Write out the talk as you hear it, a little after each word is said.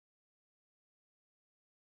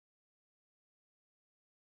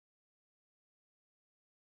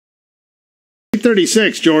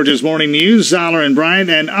8:36, Georgia's Morning News, Zoller and Bryant,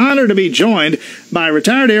 and honor to be joined by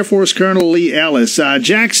retired Air Force Colonel Lee Ellis.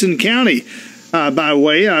 Jackson County, by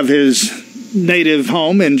way of his native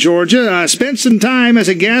home in Georgia, spent some time as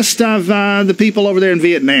a guest of the people over there in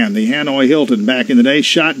Vietnam. The Hanoi Hilton, back in the day,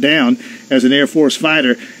 shot down as an Air Force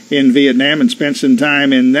fighter in Vietnam, and spent some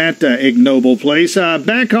time in that ignoble place.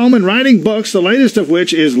 Back home and writing books, the latest of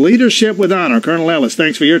which is Leadership with Honor. Colonel Ellis,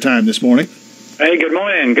 thanks for your time this morning. Hey, good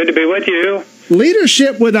morning. Good to be with you.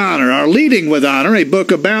 Leadership with Honor, or Leading with Honor, a book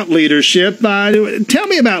about leadership. Tell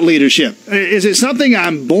me about leadership. Is it something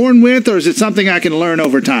I'm born with, or is it something I can learn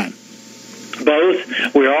over time?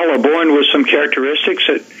 Both. We all are born with some characteristics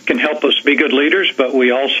that can help us be good leaders, but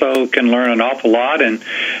we also can learn an awful lot, and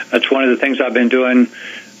that's one of the things I've been doing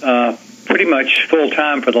pretty much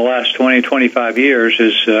full-time for the last 20, 25 years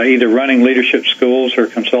is either running leadership schools or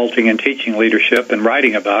consulting and teaching leadership and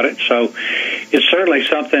writing about it. So it's certainly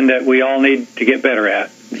something that we all need to get better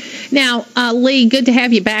at. Now, Lee, good to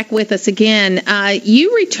have you back with us again.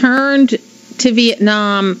 You returned to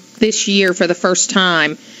Vietnam this year for the first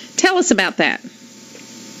time. Tell us about that.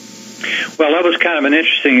 Well, that was kind of an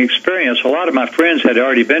interesting experience. A lot of my friends had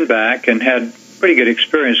already been back and had pretty good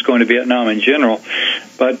experience going to Vietnam in general,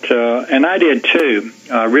 but and I did too.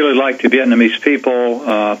 I really like the Vietnamese people.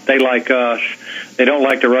 They like us. They don't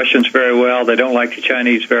like the Russians very well. They don't like the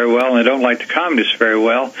Chinese very well, and they don't like the communists very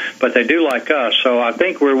well, but they do like us. So I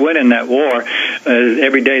think we're winning that war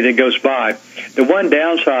every day that goes by. The one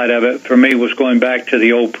downside of it for me was going back to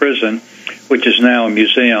the old prison, which is now a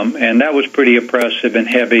museum, and that was pretty oppressive and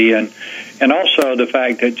heavy, and also the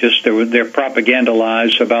fact that just their propaganda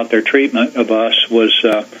lies about their treatment of us was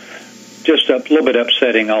just a little bit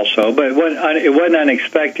upsetting also. But it wasn't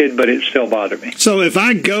unexpected, but it still bothered me. So if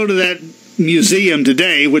I go to that museum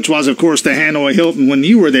today, which was, of course, the Hanoi Hilton when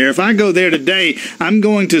you were there, if I go there today, I'm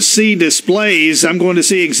going to see displays, I'm going to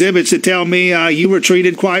see exhibits that tell me you were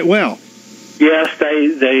treated quite well. Yes,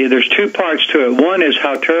 there's two parts to it. One is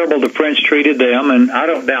how terrible the French treated them, and I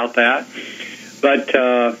don't doubt that. But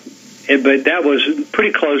that was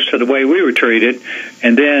pretty close to the way we were treated.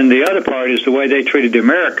 And then the other part is the way they treated the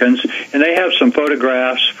Americans. And they have some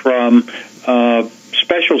photographs from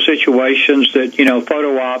special situations that,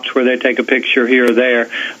 photo ops where they take a picture here or there.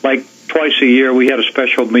 Like twice a year we had a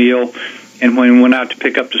special meal. And when we went out to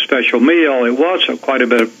pick up the special meal, it was quite a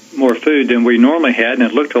bit more food than we normally had, and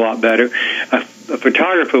it looked a lot better. A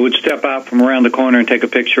photographer would step out from around the corner and take a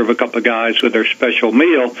picture of a couple of guys with their special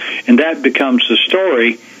meal, and that becomes the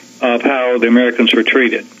story of how the Americans were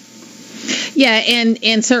treated. Yeah,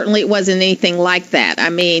 and certainly it wasn't anything like that. I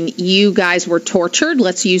mean, you guys were tortured,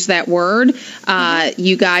 let's use that word.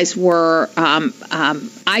 You guys were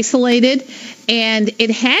isolated, and it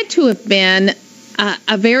had to have been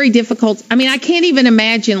a very difficult. I mean, I can't even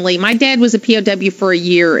imagine, Lee. My dad was a POW for a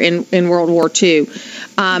year in World War II.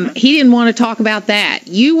 He didn't want to talk about that.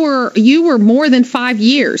 You were more than 5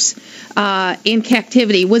 years in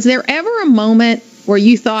captivity. Was there ever a moment where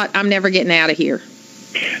you thought, I'm never getting out of here?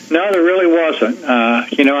 No, there really wasn't.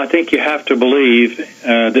 I think you have to believe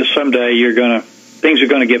that someday things are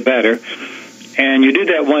going to get better. And you do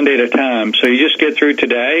that one day at a time. So you just get through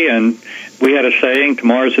today, and we had a saying,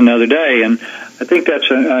 tomorrow's another day. And I think that's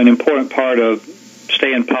an important part of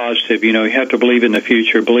staying positive. You have to believe in the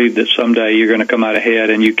future, believe that someday you're going to come out ahead,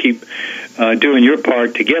 and you keep doing your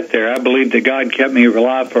part to get there. I believe that God kept me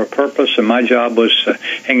alive for a purpose, and my job was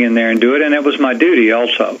hang in there and do it, and that was my duty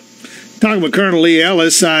also. Talking with Colonel Lee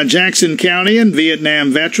Ellis, Jackson County and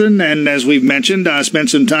Vietnam veteran, and as we've mentioned,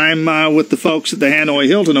 spent some time with the folks at the Hanoi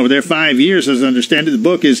Hilton over there, 5 years, as I understand it. The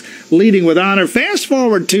book is Leading with Honor. Fast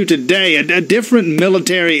forward to today, a different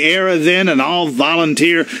military era then, an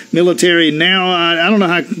all-volunteer military now. I don't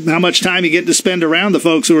know how much time you get to spend around the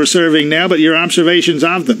folks who are serving now, but your observations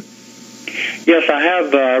of them. Yes, I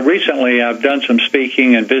have. Recently, I've done some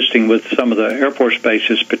speaking and visiting with some of the Air Force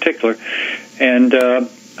bases in particular, and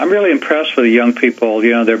I'm really impressed with the young people.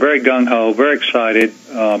 They're very gung-ho, very excited,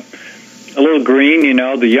 a little green,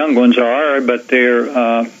 the young ones are, but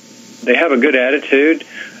they have a good attitude.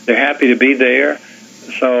 They're happy to be there.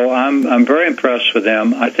 So I'm very impressed with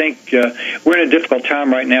them. I think we're in a difficult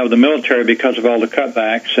time right now with the military because of all the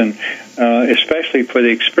cutbacks, and especially for the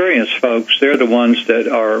experienced folks, they're the ones that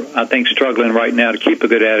are, I think, struggling right now to keep a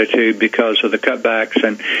good attitude because of the cutbacks.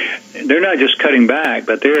 And they're not just cutting back,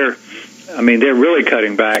 but they're really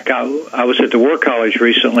cutting back. I was at the War College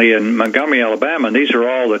recently in Montgomery, Alabama, and these are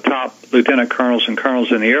all the top lieutenant colonels and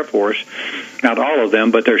colonels in the Air Force. Not all of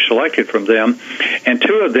them, but they're selected from them. And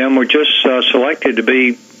two of them were just selected to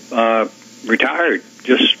be retired.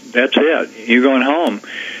 Just, that's it. You're going home.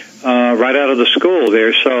 right out of the school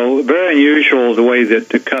there. So very unusual the way that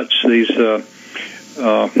the cuts, these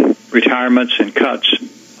retirements and cuts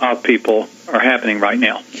of people are happening right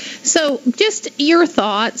now. So just your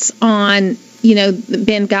thoughts on,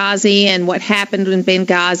 Benghazi and what happened in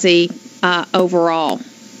Benghazi overall.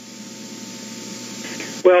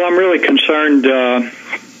 Well, I'm really concerned.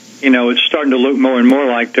 It's starting to look more and more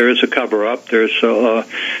like there is a cover-up. There's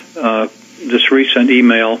this recent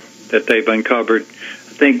email that they've uncovered,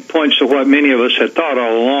 I think, points to what many of us had thought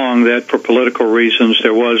all along, that for political reasons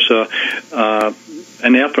there was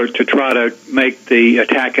an effort to try to make the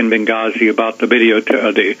attack in Benghazi about the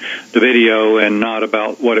video and not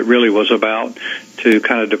about what it really was about, to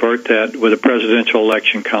kind of divert that with a presidential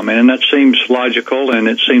election coming. And that seems logical, and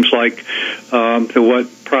it seems like to what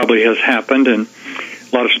probably has happened, and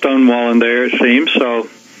a lot of stonewalling there, it seems. So,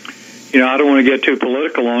 I don't want to get too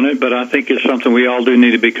political on it, but I think it's something we all do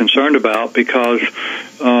need to be concerned about, because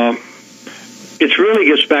it really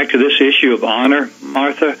gets back to this issue of honor,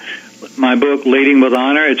 Martha. My book, Leading with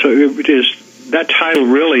Honor, that title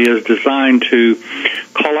really is designed to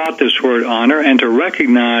call out this word honor and to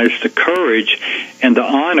recognize the courage and the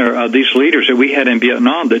honor of these leaders that we had in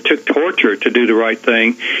Vietnam that took torture to do the right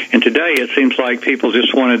thing. And today it seems like people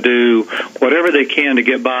just want to do whatever they can to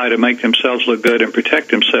get by, to make themselves look good and protect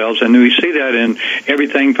themselves. And we see that in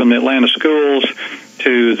everything from the Atlanta schools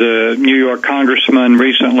to the New York congressman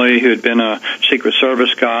recently who had been a Secret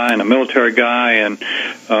Service guy and a military guy. And,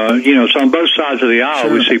 so on both sides of the aisle,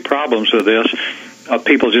 Sure. we see problems with this, of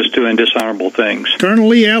people just doing dishonorable things. Colonel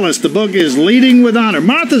Lee Ellis, the book is Leading with Honor.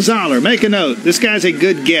 Martha Zoller, make a note. This guy's a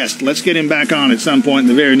good guest. Let's get him back on at some point in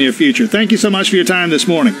the very near future. Thank you so much for your time this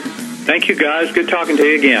morning. Thank you, guys. Good talking to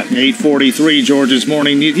you again. 8:43, George's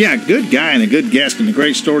Morning News. Yeah, good guy and a good guest and a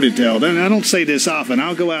great story to tell. I don't say this often.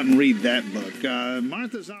 I'll go out and read that book.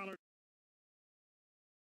 Martha Zoller.